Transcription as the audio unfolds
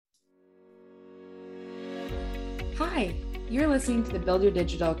Hi, you're listening to the Build Your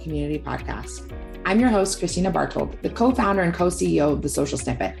Digital Community podcast. I'm your host, Christina Bartold, the co-founder and co-CEO of The Social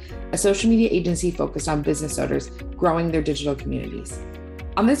Snippet, a social media agency focused on business owners growing their digital communities.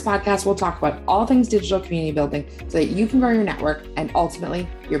 On this podcast, we'll talk about all things digital community building so that you can grow your network and ultimately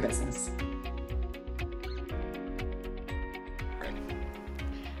your business.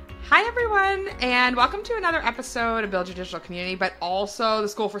 Hi, everyone, and welcome to another episode of Build Your Digital Community, but also the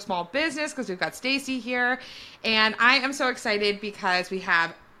School for Small Business, because we've got Staci here. And I am so excited because we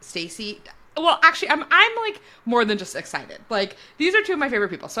have Staci. Well, actually, I'm like more than just excited. Like, these are two of my favorite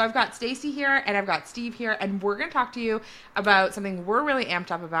people. So I've got Staci here and I've got Steve here, and we're going to talk to you about something we're really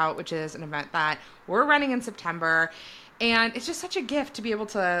amped up about, which is an event that we're running in September. And it's just such a gift to be able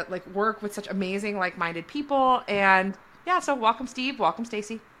to like work with such amazing, like-minded people. And yeah, so welcome, Steve. Welcome,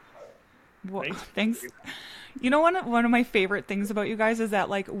 Staci. Well, thanks. You know, one of my favorite things about you guys is that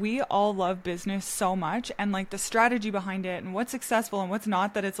like we all love business so much, and like the strategy behind it and what's successful and what's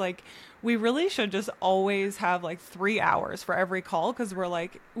not, that it's like we really should just always have like 3 hours for every call, because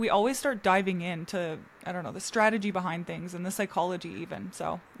we always start diving into, I don't know, the strategy behind things and the psychology even.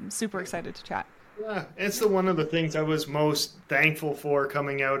 So I'm super excited to chat. Yeah, it's one of the things I was most thankful for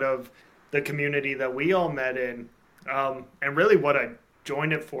coming out of the community that we all met in, and really what I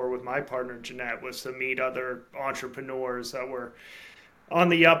joined it for with my partner Jeanette was to meet other entrepreneurs that were on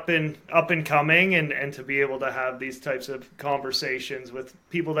the up and coming, and to be able to have these types of conversations with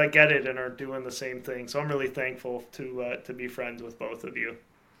people that get it and are doing the same thing. So I'm really thankful to be friends with both of you.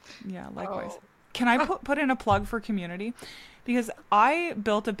 Yeah, likewise. Can I put in a plug for community? Because I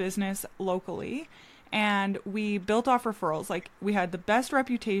built a business locally and we built off referrals. Like, we had the best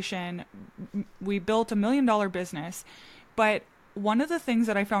reputation. We built $1 million business, but one of the things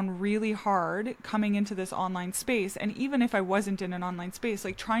that I found really hard coming into this online space, and even if I wasn't in an online space,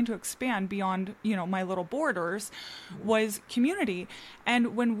 like trying to expand beyond, you know, my little borders, was community.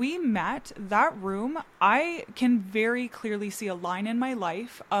 And when we met, that room, I can very clearly see a line in my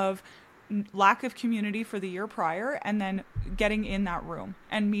life of lack of community for the year prior, and then getting in that room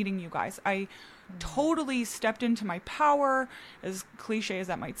and meeting you guys. I totally stepped into my power, as cliche as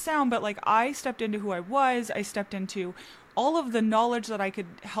that might sound, but like I stepped into who I was. I stepped into all of the knowledge that I could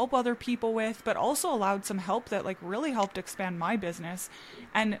help other people with, but also allowed some help that like really helped expand my business.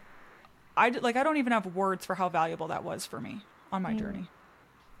 And I don't even have words for how valuable that was for me on my journey.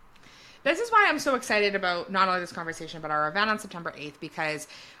 This is why I'm so excited about not only this conversation, but our event on September 8th, because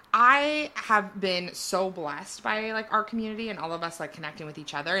I have been so blessed by like our community and all of us like connecting with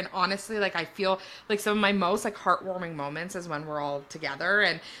each other. And honestly, like I feel like some of my most like heartwarming moments is when we're all together.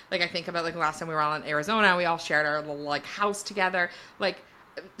 And like I think about like last time we were all in Arizona, we all shared our little like house together. Like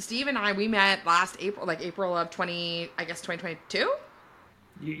Steve and I, we met last April, like April of 2022.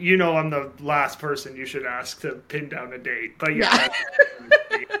 You know, I'm the last person you should ask to pin down a date, but yeah.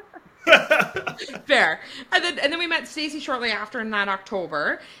 Fair. And then we met Staci shortly after in that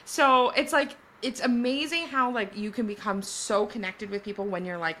October. So it's like, it's amazing how like you can become so connected with people when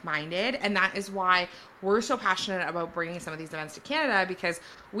you're like-minded. And that is why we're so passionate about bringing some of these events to Canada, because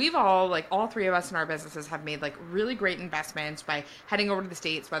we've all, like all three of us in our businesses have made like really great investments by heading over to the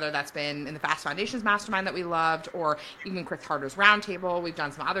States, whether that's been in the Fast Foundations Mastermind that we loved, or even Chris Harder's Roundtable. We've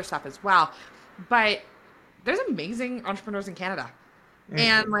done some other stuff as well. But there's amazing entrepreneurs in Canada.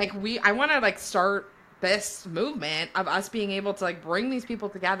 And like I want to like start this movement of us being able to like bring these people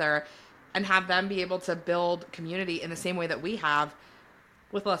together and have them be able to build community in the same way that we have,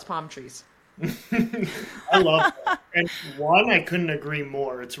 with less palm trees. I love that. And I couldn't agree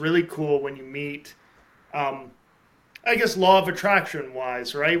more. It's really cool when you meet, I guess, law of attraction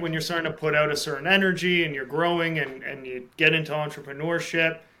wise, right? When you're starting to put out a certain energy and you're growing and you get into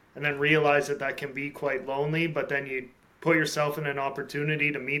entrepreneurship, and then realize that can be quite lonely, but then you put yourself in an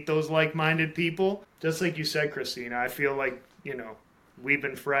opportunity to meet those like-minded people. Just like you said, Christina, I feel like, you know, we've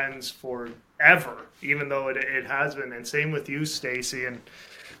been friends forever, even though it has been. And same with you, Staci. And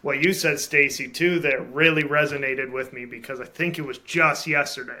what you said, Staci, too, that really resonated with me, because I think it was just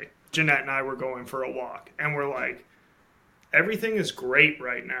yesterday, Jeanette and I were going for a walk, and we're like, everything is great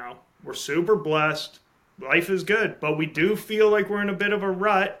right now. We're super blessed. Life is good, but we do feel like we're in a bit of a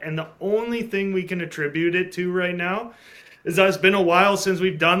rut, and the only thing we can attribute it to right now is that it's been a while since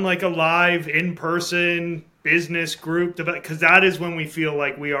we've done like a live in-person business group, because that is when we feel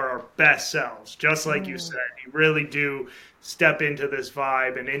like we are our best selves. Just like you said, you really do step into this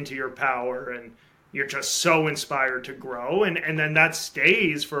vibe and into your power, and you're just so inspired to grow, and then that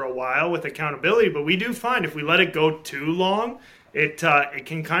stays for a while with accountability. But we do find if we let it go too long, it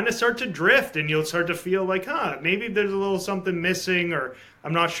can kind of start to drift, and you'll start to feel like, maybe there's a little something missing, or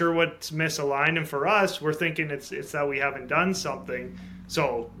I'm not sure what's misaligned. And for us, we're thinking it's that we haven't done something.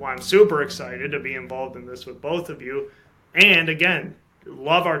 So I'm super excited to be involved in this with both of you. And again,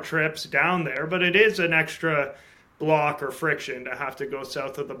 love our trips down there, but it is an extra block or friction to have to go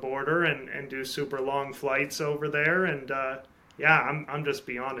south of the border and do super long flights over there. And I'm just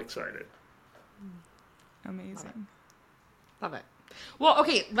beyond excited. Amazing. Love it. Well,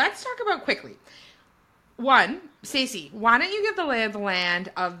 okay, let's talk about quickly. One, Staci, why don't you give the lay of the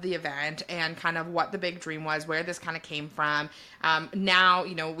land of the event and kind of what the big dream was, where this kind of came from. Now,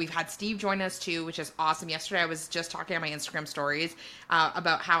 we've had Steve join us too, which is awesome. Yesterday, I was just talking on my Instagram stories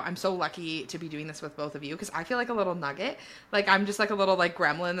about how I'm so lucky to be doing this with both of you, because I feel like a little nugget. Like, I'm just like a little like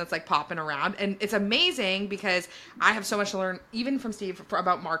gremlin that's like popping around. And it's amazing because I have so much to learn, even from Steve,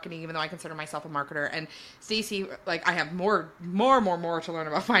 about marketing, even though I consider myself a marketer. And Staci, like, I have more to learn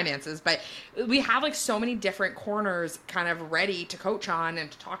about finances. But we have like so many different corners kind of ready to coach on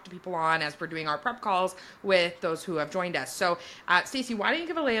and to talk to people on as we're doing our prep calls with those who have joined us. So Staci, why don't you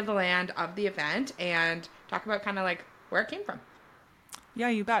give a lay of the land of the event and talk about kind of like where it came from? Yeah,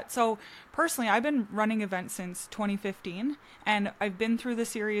 you bet. So personally, I've been running events since 2015, and I've been through the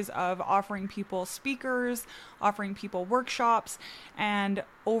series of offering people speakers, offering people workshops, and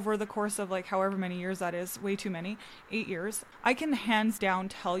over the course of like however many years that is, way too many, 8 years, I can hands down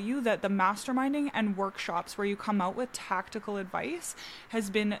tell you that the masterminding and workshops where you come out with tactical advice has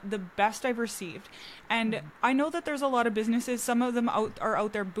been the best I've received. And I know that there's a lot of businesses, some of them are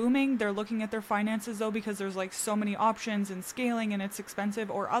out there booming. They're looking at their finances though, because there's like so many options and scaling and it's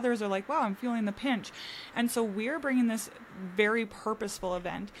expensive, or others are like, wow, I'm feeling the pinch. And so we're bringing this very purposeful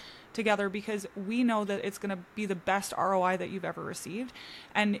event together because we know that it's going to be the best ROI that you've ever received.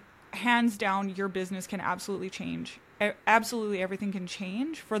 And hands down, your business can absolutely change. Absolutely everything can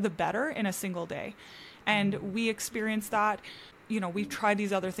change for the better in a single day. And we experience that. We've tried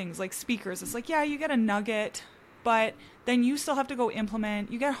these other things like speakers. It's like, yeah, you get a nugget, but then you still have to go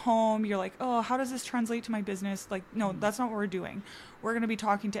implement. You get home, you're like, oh, how does this translate to my business? Like, no, that's not what we're doing. We're going to be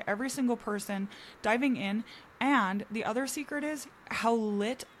talking to every single person, diving in. And the other secret is how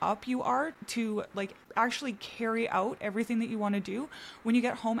lit up you are to like actually carry out everything that you want to do when you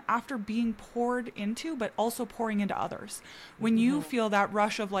get home after being poured into, but also pouring into others. When you feel that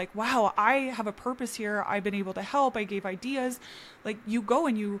rush of like, wow, I have a purpose here. I've been able to help. I gave ideas. Like, you go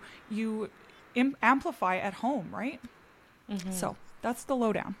and you amplify at home, right? So that's the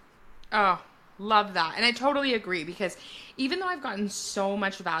lowdown. Oh, love that. And I totally agree, because even though I've gotten so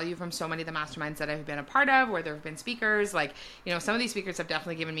much value from so many of the masterminds that I've been a part of, where there have been speakers, like, some of these speakers have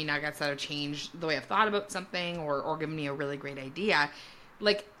definitely given me nuggets that have changed the way I've thought about something, or given me a really great idea.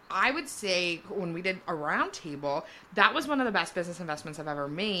 Like, I would say when we did a roundtable, that was one of the best business investments I've ever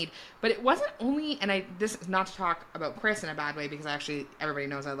made. But it wasn't only, and this is not to talk about Chris in a bad way, because everybody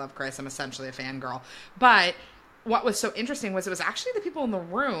knows I love Chris. I'm essentially a fangirl. But what was so interesting was it was actually the people in the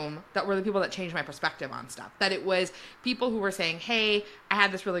room that were the people that changed my perspective on stuff. That it was people who were saying, hey, I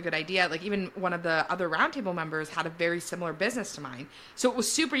had this really good idea. Like, even one of the other roundtable members had a very similar business to mine. So it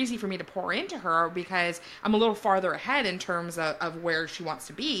was super easy for me to pour into her because I'm a little farther ahead in terms of where she wants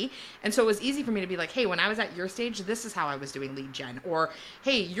to be. And so it was easy for me to be like, hey, when I was at your stage, this is how I was doing lead gen. Or,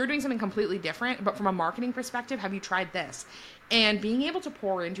 hey, you're doing something completely different, but from a marketing perspective, have you tried this? And being able to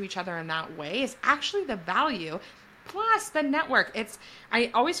pour into each other in that way is actually the value. Plus the network.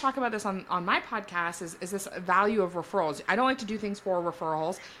 I always talk about this on my podcast is this value of referrals. I don't like to do things for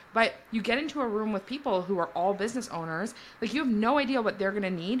referrals, but you get into a room with people who are all business owners. Like, you have no idea what they're going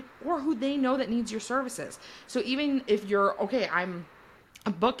to need or who they know that needs your services. So even if you're, okay, I'm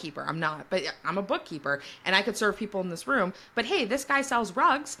a bookkeeper. I'm not, but I'm a bookkeeper and I could serve people in this room. But hey, this guy sells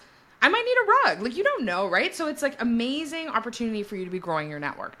rugs. I might need a rug. Like, you don't know, right? So it's like amazing opportunity for you to be growing your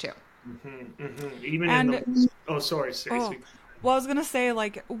network too. Sorry, Staci. Well, I was going to say,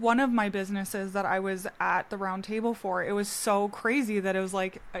 like, one of my businesses that I was at the round table for, it was so crazy that it was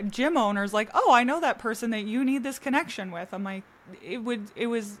like a gym owner's like, oh, I know that person that you need this connection with. I'm like, it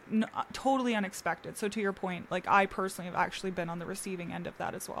was totally unexpected. So to your point, like, I personally have actually been on the receiving end of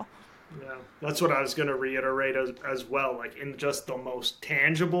that as well. Yeah, that's what I was going to reiterate as well. Like, in just the most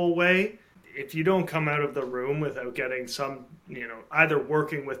tangible way, if you don't come out of the room without getting some, either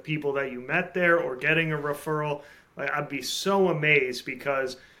working with people that you met there or getting a referral, I'd be so amazed,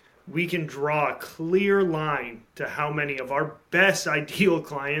 because we can draw a clear line to how many of our best ideal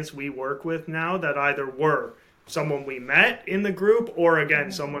clients we work with now that either were someone we met in the group or,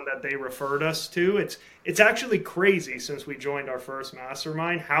 again, someone that they referred us to. It's actually crazy, since we joined our first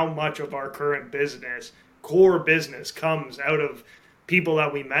mastermind, how much of our current business core business comes out of people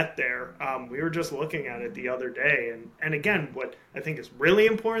that we met there. We were just looking at it the other day. And again, what I think is really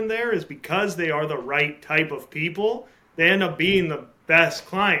important there is because they are the right type of people, they end up being the best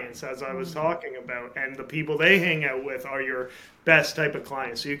clients, as I was talking about. And the people they hang out with are your best type of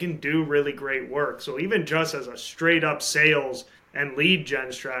clients. So you can do really great work. So even just as a straight up sales and lead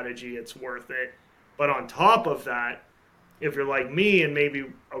gen strategy, it's worth it. But on top of that, if you're like me and maybe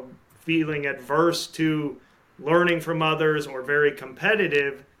feeling adverse to learning from others or very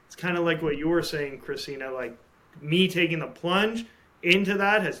competitive, it's kind of like what you were saying, Christina, like me taking the plunge into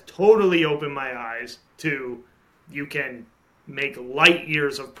that has totally opened my eyes to you can make light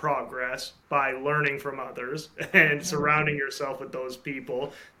years of progress by learning from others and surrounding yourself with those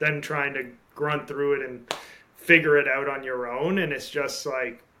people, then trying to grunt through it and figure it out on your own. And it's just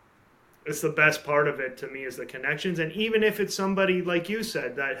like, it's the best part of it to me is the connections. And even if it's somebody, like you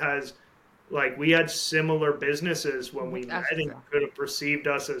said, that has, like, we had similar businesses when we met and could have perceived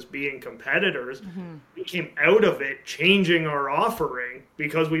us as being competitors. We came out of it changing our offering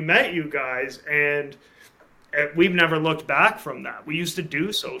because we met you guys, and we've never looked back from that. We used to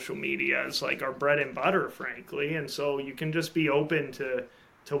do social media as like our bread and butter, frankly. And so you can just be open to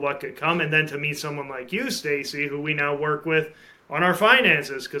what could come. And then to meet someone like you, Staci, who we now work with on our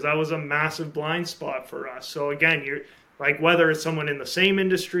finances, because that was a massive blind spot for us. So again, you're like, whether it's someone in the same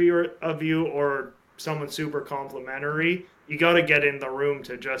industry of you or someone super complimentary, you got to get in the room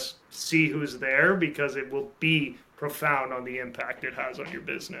to just see who's there, because it will be profound on the impact it has on your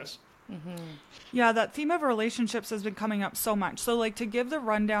business. Yeah, that theme of relationships has been coming up so much. So like, to give the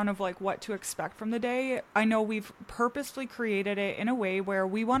rundown of like what to expect from the day, I know we've purposefully created it in a way where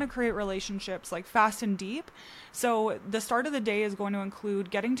we want to create relationships like fast and deep. So the start of the day is going to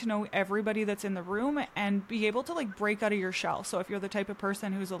include getting to know everybody that's in the room and be able to like break out of your shell. So if you're the type of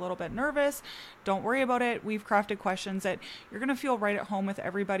person who's a little bit nervous, don't worry about it. We've crafted questions that you're going to feel right at home with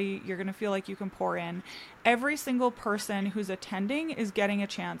everybody. You're going to feel like you can pour in. Every single person who's attending is getting a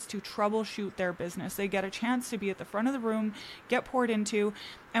chance to troubleshoot their business. They get a chance to be at the front of the room, get poured into.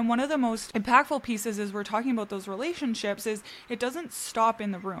 And one of the most impactful pieces is we're talking about those relationships is it doesn't stop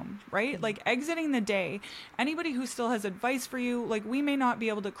in the room, right? Like exiting the day, anybody who still has advice for you, like we may not be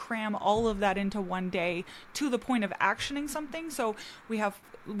able to cram all of that into one day to the point of actioning something. So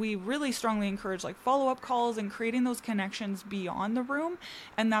we really strongly encourage like follow-up calls and creating those connections beyond the room.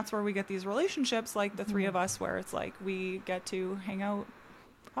 And that's where we get these relationships like the three of us, where it's like we get to hang out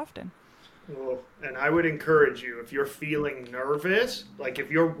often. Well, and I would encourage you, if you're feeling nervous, like if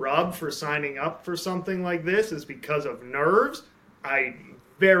your rub for signing up for something like this is because of nerves, I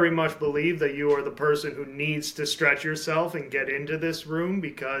very much believe that you are the person who needs to stretch yourself and get into this room,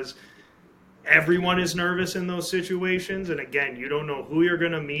 because everyone is nervous in those situations. And again, you don't know who you're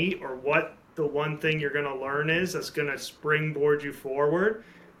going to meet or what the one thing you're going to learn is that's going to springboard you forward.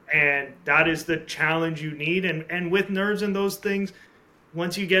 And that is the challenge you need. And with nerves and those things,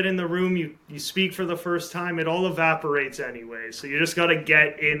 once you get in the room, you speak for the first time, it all evaporates anyway. So you just got to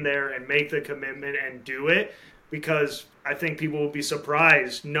get in there and make the commitment and do it, because I think people will be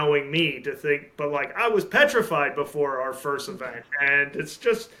surprised knowing me to think, but like I was petrified before our first event, and it's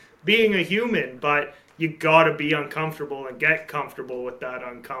just being a human, but you got to be uncomfortable and get comfortable with that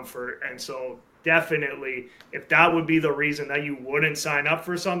uncomfort. And so definitely, if that would be the reason that you wouldn't sign up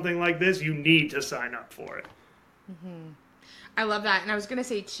for something like this, you need to sign up for it. I love that. And I was going to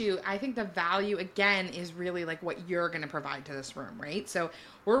say too, I think the value again is really like what you're going to provide to this room, right? So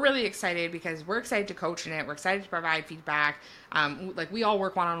we're really excited because we're excited to coach in it. We're excited to provide feedback. Like we all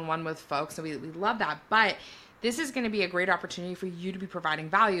work one-on-one with folks, so we love that. But this is going to be a great opportunity for you to be providing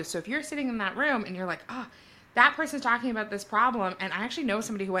value. So if you're sitting in that room and you're like, oh, that person's talking about this problem, and I actually know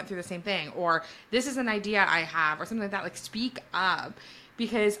somebody who went through the same thing, or this is an idea I have, or something like that, like speak up.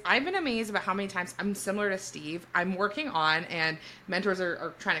 Because I've been amazed about how many times I'm similar to Steve. I'm working on, and mentors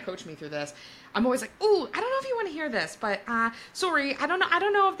are trying to coach me through this. I'm always like, ooh, I don't know if you want to hear this, but sorry, I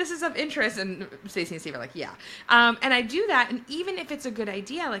don't know if this is of interest. And Staci and Steve are like, yeah. And I do that, and even if it's a good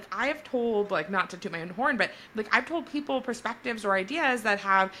idea, like I have told, like not to toot my own horn, but like I've told people perspectives or ideas that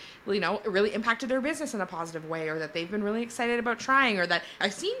have, you know, really impacted their business in a positive way, or that they've been really excited about trying, or that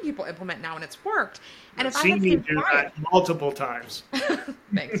I've seen people implement now and it's worked. And I've seen you do that multiple times.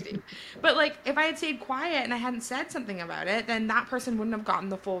 Thanks, Steve. But like, if I had stayed quiet and I hadn't said something about it, then that person wouldn't have gotten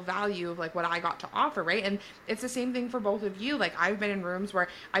the full value of like what I got to offer, right? And it's the same thing for both of you. Like, I've been in rooms where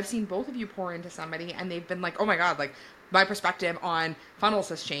I've seen both of you pour into somebody, and they've been like, oh my God, like my perspective on funnels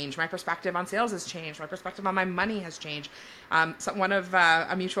has changed. My perspective on sales has changed. My perspective on my money has changed. So one of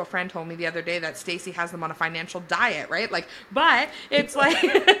a mutual friend told me the other day that Staci has them on a financial diet, right? Like, but it's like,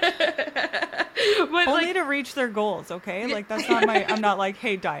 But only like, to reach their goals, okay? Like that's not my, I'm not like,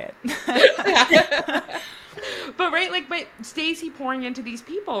 hey, diet. but right, like, but Staci pouring into these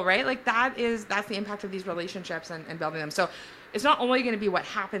people, right? Like that's the impact of these relationships and building them. So it's not only going to be what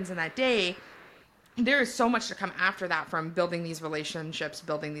happens in that day. There is so much to come after that, from building these relationships,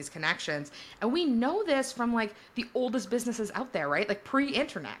 building these connections. And we know this from like the oldest businesses out there, right? Like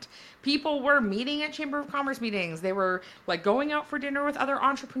pre-internet. People were meeting at Chamber of Commerce meetings. They were like going out for dinner with other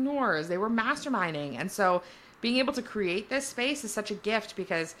entrepreneurs. They were masterminding. And so being able to create this space is such a gift,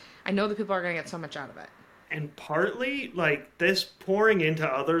 because I know that people are going to get so much out of it. And partly, like, this pouring into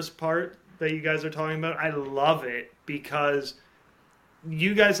others part that you guys are talking about, I love it because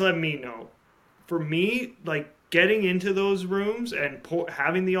you guys let me know. For me, like, getting into those rooms and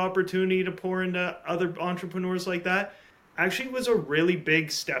having the opportunity to pour into other entrepreneurs like that actually was a really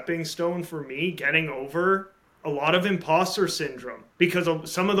big stepping stone for me, getting over a lot of imposter syndrome, because of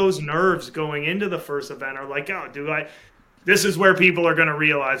some of those nerves going into the first event are like, oh, this is where people are going to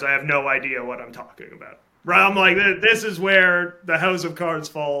realize I have no idea what I'm talking about. Right? I'm like, this is where the house of cards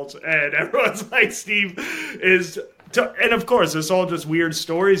falls, and everyone's like, Steve is... And of course, it's all just weird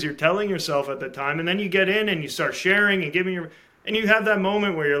stories you're telling yourself at the time. And then you get in and you start sharing and giving and you have that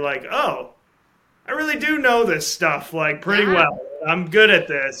moment where you're like, oh, I really do know this stuff, like, pretty well. I'm good at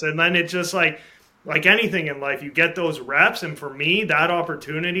this. And then it's just like anything in life, you get those reps. And for me, that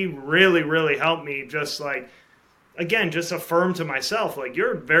opportunity really, really helped me just like, again, just affirm to myself, like,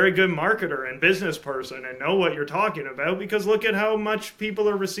 you're a very good marketer and business person and know what you're talking about, because look at how much people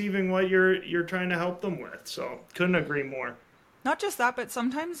are receiving what you're trying to help them with. So couldn't agree more. Not just that, but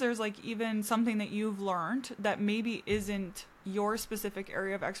sometimes there's like even something that you've learned that maybe isn't your specific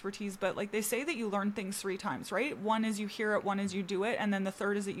area of expertise, but like they say that you learn things 3 times, right? One is you hear it, one is you do it, and then the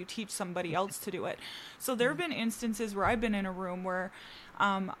third is that you teach somebody else to do it. So there have been instances where I've been in a room where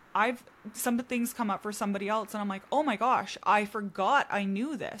some things come up for somebody else and I'm like, oh my gosh, I forgot I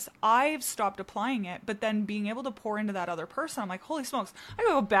knew this. I've stopped applying it, but then being able to pour into that other person, I'm like, holy smokes, I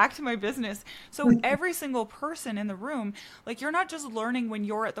gotta go back to my business. So every single person in the room, like, you're not just learning when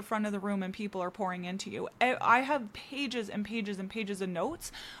you're at the front of the room and people are pouring into you. I have pages and pages and pages of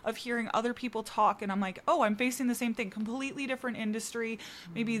notes of hearing other people talk, and I'm like, oh, I'm facing the same thing, completely different industry.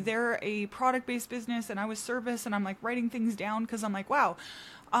 Maybe they're a product-based business and I was service, and I'm like writing things down because I'm like, wow,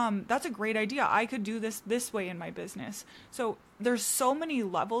 that's a great idea. I could do this way in my business. So there's so many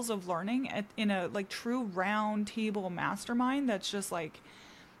levels of learning in a like true round table mastermind. That's just like,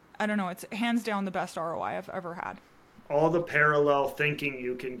 I don't know, it's hands down the best ROI I've ever had. All the parallel thinking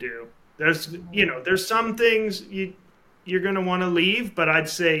you can do. There's some things you're going to want to leave, but I'd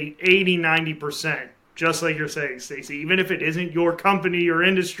say 80-90%, just like you're saying, Staci, even if it isn't your company or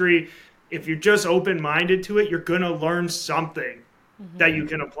industry, if you're just open-minded to it, you're going to learn something that you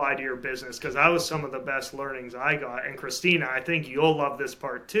can apply to your business, because that was some of the best learnings I got. And Christina, I think you'll love this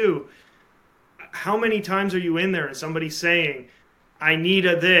part too. How many times are you in there and somebody's saying, I need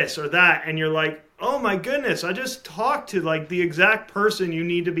a this or that, and you're like, oh my goodness, I just talked to like the exact person you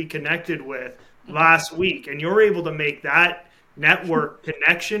need to be connected with last week, and you're able to make that network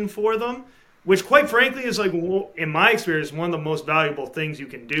connection for them, which quite frankly is like, in my experience, one of the most valuable things you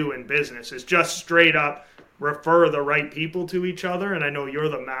can do in business is just straight up refer the right people to each other. And I know you're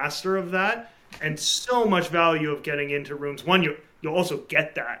the master of that, and so much value of getting into rooms. One, you'll also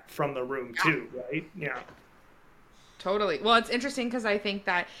get that from the room too, right? Yeah. Totally. Well, it's interesting because I think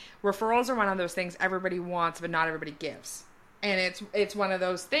that referrals are one of those things everybody wants, but not everybody gives. And it's one of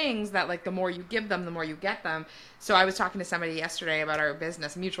those things that, like, the more you give them, the more you get them. So I was talking to somebody yesterday about our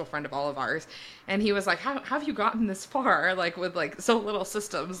business, a mutual friend of all of ours, and he was like, how have you gotten this far, like, with, like, so little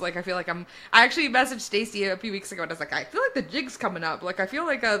systems? Like, I feel like I actually messaged Staci a few weeks ago, and I was like, I feel like the jig's coming up. Like, I feel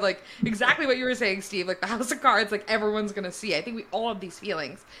like, like, exactly what you were saying, Steve, like, the house of cards, like, everyone's going to see. I think we all have these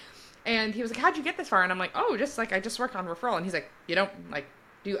feelings. And he was like, how'd you get this far? And I'm like, oh, just, like, I just worked on referral. And he's like, you don't, like,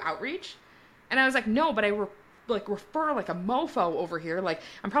 do outreach? And I was like, no, but I refer like a mofo over here. Like,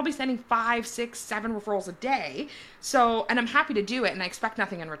 I'm probably sending 5, 6, 7 referrals a day. So, and I'm happy to do it, and I expect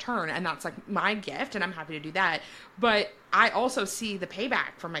nothing in return. And that's like my gift, and I'm happy to do that. But I also see the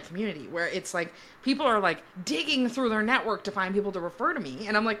payback from my community, where it's like people are like digging through their network to find people to refer to me.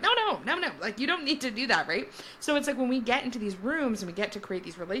 And I'm like, no. Like, you don't need to do that, right? So it's like when we get into these rooms and we get to create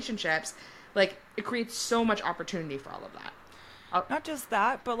these relationships, like, it creates so much opportunity for all of that. Not just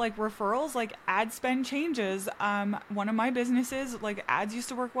that, but like referrals, like ad spend changes. One of my businesses, like, ads used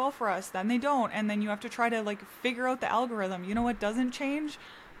to work well for us, then they don't. And then you have to try to like figure out the algorithm. You know what doesn't change?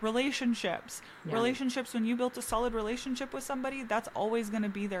 Relationships. Yeah. Relationships, when you built a solid relationship with somebody, that's always going to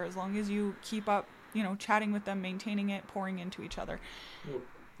be there as long as you keep up, chatting with them, maintaining it, pouring into each other.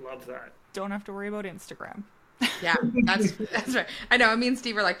 Love that. don't have to worry about Instagram. Yeah, that's right. I know. Me and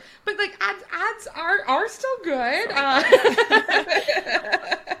Steve are like, but like ads are still good.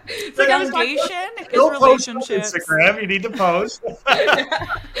 It's like foundation is relationships. Instagram, you need to post.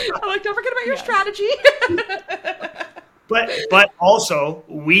 I'm like, don't forget about your strategy. But also,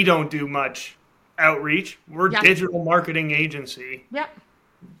 we don't do much outreach. We're a digital marketing agency. Yeah.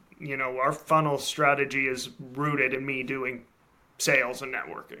 You know, our funnel strategy is rooted in me doing sales and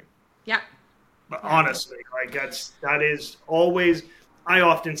networking. Yeah. But honestly, like that is always, I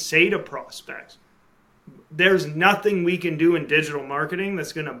often say to prospects, there's nothing we can do in digital marketing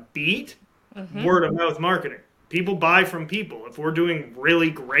that's going to beat word of mouth marketing. People buy from people. If we're doing really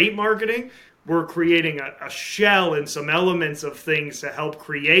great marketing, we're creating a shell and some elements of things to help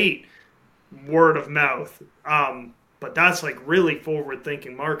create word of mouth. But that's like really forward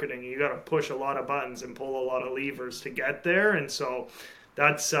thinking marketing. You got to push a lot of buttons and pull a lot of levers to get there. And so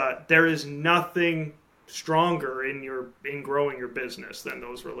that's there is nothing stronger in growing your business than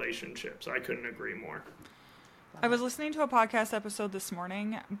those relationships. I couldn't agree more. I was listening to a podcast episode this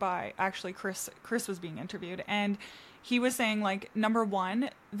morning by actually Chris was being interviewed, and he was saying, like, number one,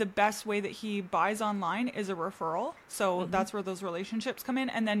 the best way that he buys online is a referral. So that's where those relationships come in.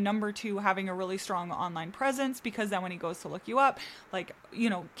 And then number two, having a really strong online presence, because then when he goes to look you up, like, you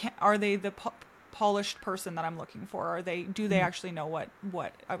know, are they the polished person that I'm looking for? Do they actually know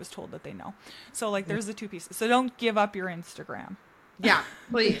what I was told that they know? So like, there's the two pieces. So don't give up your Instagram. Yeah,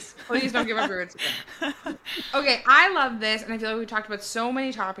 please don't give up your Instagram. Okay, I love this, and I feel like we talked about so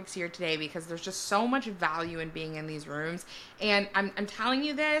many topics here today because there's just so much value in being in these rooms. And I'm telling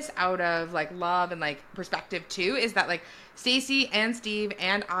you this out of like love and like perspective too, is that like Staci and Steve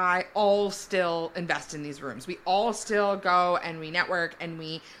and I all still invest in these rooms. We all still go and we network and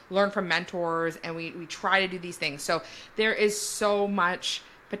we learn from mentors and we try to do these things. So there is so much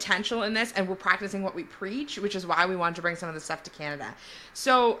potential in this, and we're practicing what we preach, which is why we wanted to bring some of this stuff to Canada.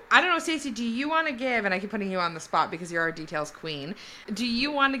 So I don't know, Staci, do you want to give, and I keep putting you on the spot because you're our details queen, do you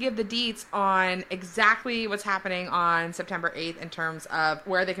want to give the deets on exactly what's happening on September 8th in terms of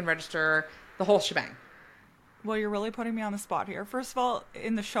where they can register, the whole shebang? Well, you're really putting me on the spot here. First of all,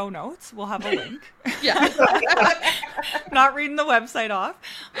 in the show notes, we'll have a link. Yeah. Not reading the website off.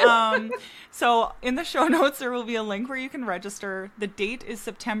 So in the show notes, there will be a link where you can register. The date is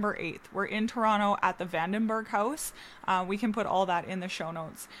September 8th. We're in Toronto at the Vandenberg House. We can put all that in the show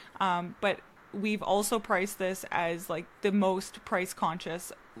notes. But we've also priced this as like the most price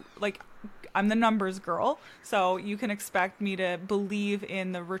conscious. Like, I'm the numbers girl, so you can expect me to believe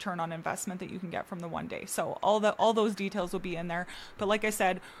in the return on investment that you can get from the one day. So all those details will be in there. But like I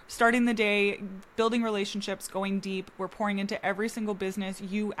said, starting the day, building relationships, going deep, we're pouring into every single business.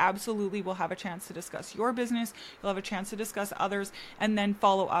 You absolutely will have a chance to discuss your business. You'll have a chance to discuss others, and then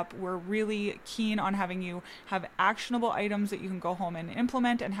follow up. We're really keen on having you have actionable items that you can go home and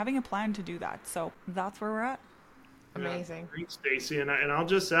implement, and having a plan to do that. So that's where we're at. Amazing. Yeah, thanks, Staci. And I'll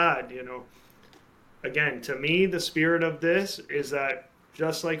just add, you know, again, to me, the spirit of this is that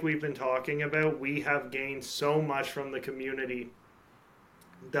just like we've been talking about, we have gained so much from the community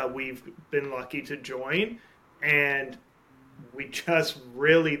that we've been lucky to join. And we just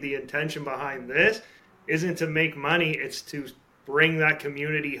really, the intention behind this isn't to make money. It's to bring that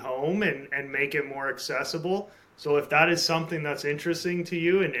community home and make it more accessible. So if that is something that's interesting to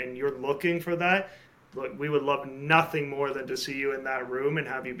you and you're looking for that, look, we would love nothing more than to see you in that room and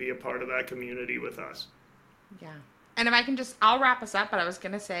have you be a part of that community with us. Yeah. And if I can I'll wrap us up, but I was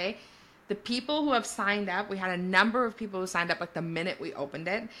going to say, the people who have signed up, we had a number of people who signed up like the minute we opened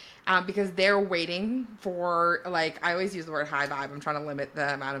it, because they're waiting for, like, I always use the word high vibe. I'm trying to limit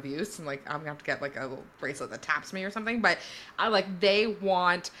the amount of use, and like, I'm going to have to get like a little bracelet that taps me or something, but they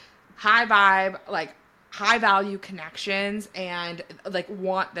want high vibe, like, high value connections, and like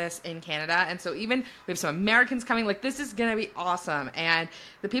want this in Canada. And so even we have some Americans coming, like, this is gonna be awesome. And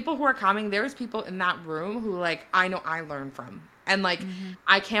the people who are coming, there's people in that room who, like, I know I learn from, and like,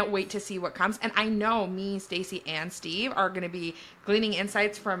 I can't wait to see what comes. And I know me, Staci, and Steve are gonna be gleaning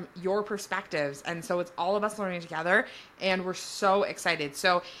insights from your perspectives, and so it's all of us learning together, and we're so excited.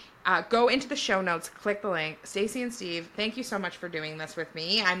 So go into the show notes, click the link. Staci and Steve, thank you so much for doing this with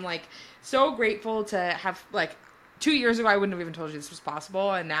me. I'm like so grateful to have, like, 2 years ago I wouldn't have even told you this was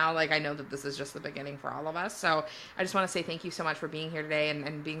possible, and now like I know that this is just the beginning for all of us. So I just want to say thank you so much for being here today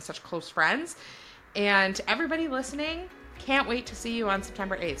and being such close friends. And to everybody listening, can't wait to see you on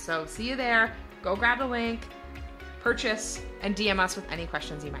September 8th. So see you there. Go grab the link, purchase, and DM us with any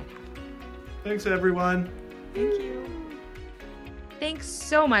questions you might have. Thanks, everyone. Thank you. Thanks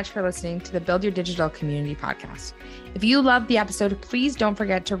so much for listening to the Build Your Digital Community podcast. If you loved the episode, please don't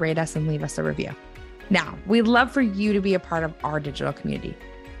forget to rate us and leave us a review. Now, we'd love for you to be a part of our digital community.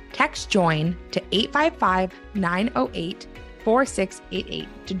 Text JOIN to 855-908-4688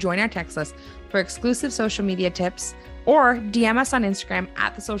 to join our text list for exclusive social media tips, or DM us on Instagram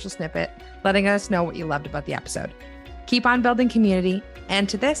at The Social Snippet, letting us know what you loved about the episode. Keep on building community, and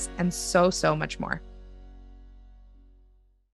to this and so much more.